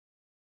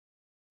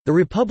The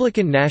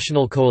Republican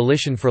National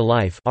Coalition for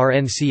Life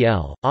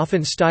 (RNCL),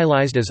 often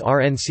stylized as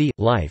RNC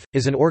Life,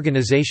 is an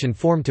organization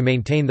formed to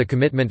maintain the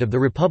commitment of the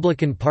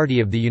Republican Party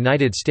of the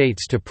United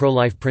States to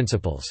pro-life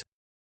principles.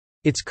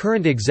 Its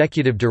current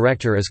executive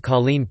director is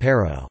Colleen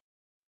Perot.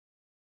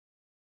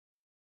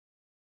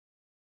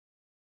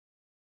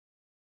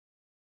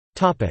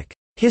 Topic: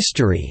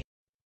 History.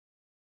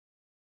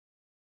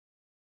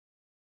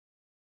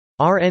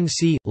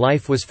 RNC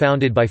Life was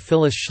founded by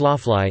Phyllis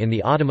Schlafly in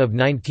the autumn of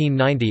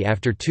 1990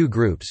 after two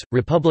groups,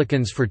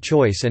 Republicans for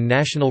Choice and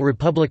National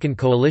Republican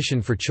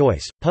Coalition for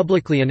Choice,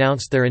 publicly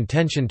announced their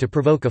intention to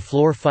provoke a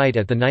floor fight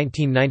at the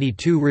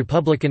 1992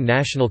 Republican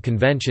National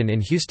Convention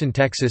in Houston,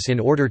 Texas in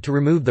order to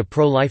remove the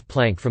pro-life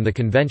plank from the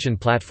convention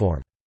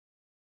platform.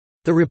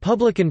 The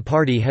Republican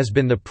Party has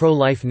been the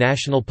pro-life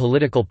national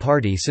political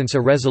party since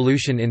a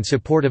resolution in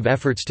support of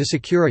efforts to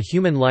secure a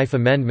human life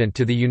amendment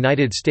to the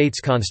United States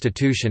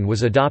Constitution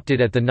was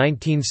adopted at the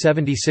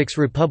 1976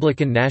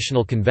 Republican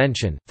National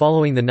Convention,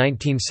 following the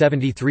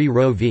 1973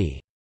 Roe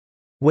v.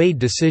 Wade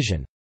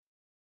decision.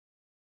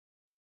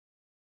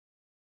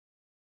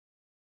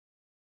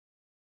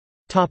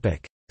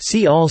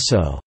 See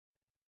also: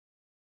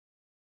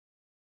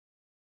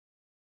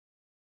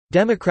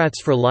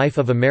 Democrats for Life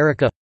of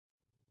America,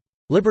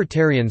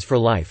 Libertarians for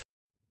Life,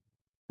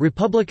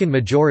 Republican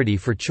Majority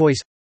for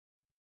Choice,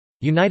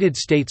 United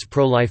States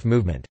pro-life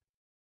movement.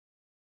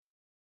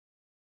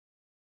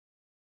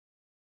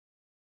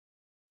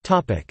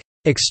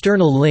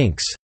 External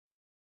links.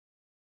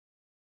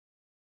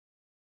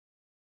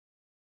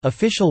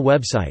 Official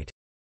website.